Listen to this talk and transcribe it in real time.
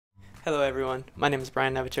Hello everyone, my name is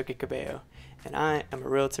Navichoque Cabello, and I am a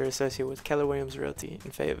Realtor Associate with Keller Realty in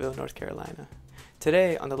Fayetteville, North Carolina.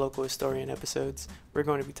 Today on the Local Historian episodes, we're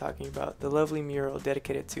going to be talking about the lovely mural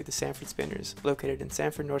dedicated to the Sanford Spinners, located in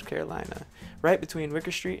Sanford, North Carolina, right between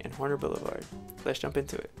Wicker Street and Horner Boulevard. Let's jump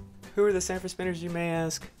into it. Who are the Sanford Spinners, you may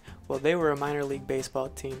ask? Well, they were a minor league baseball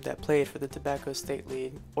team that played for the Tobacco State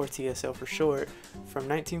League, or TSL for short, from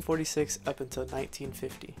 1946 up until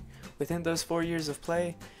 1950. Within those 4 years of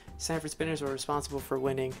play, Sanford Spinners were responsible for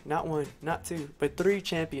winning not one, not two, but 3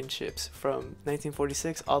 championships from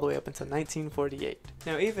 1946 all the way up until 1948.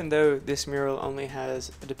 Now, even though this mural only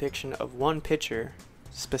has a depiction of one pitcher,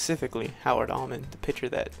 specifically Howard Allman, the pitcher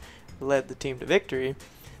that led the team to victory,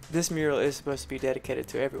 this mural is supposed to be dedicated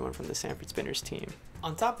to everyone from the Sanford Spinners team.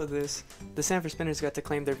 On top of this, the Sanford Spinners got to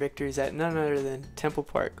claim their victories at none other than Temple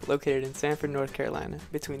Park, located in Sanford, North Carolina,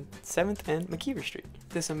 between 7th and McKeever Street.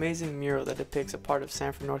 This amazing mural that depicts a part of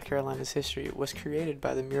Sanford, North Carolina's history was created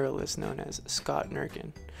by the muralist known as Scott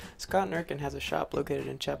Nurkin. Scott Nurkin has a shop located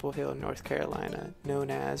in Chapel Hill, North Carolina, known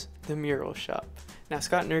as the Mural Shop. Now,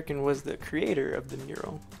 Scott Nurkin was the creator of the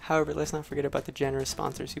mural. However, let's not forget about the generous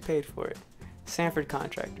sponsors who paid for it. Sanford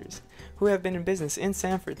Contractors, who have been in business in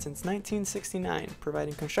Sanford since 1969,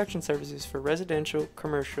 providing construction services for residential,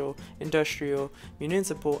 commercial, industrial,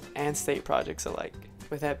 municipal, and state projects alike.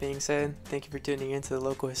 With that being said, thank you for tuning in to the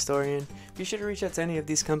Local Historian. Be sure to reach out to any of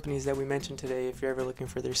these companies that we mentioned today if you're ever looking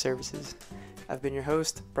for their services. I've been your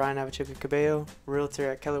host, Navichoque Cabello,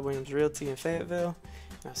 Realtor at Keller Realty in Fayetteville,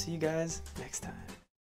 and I'll see you guys next time.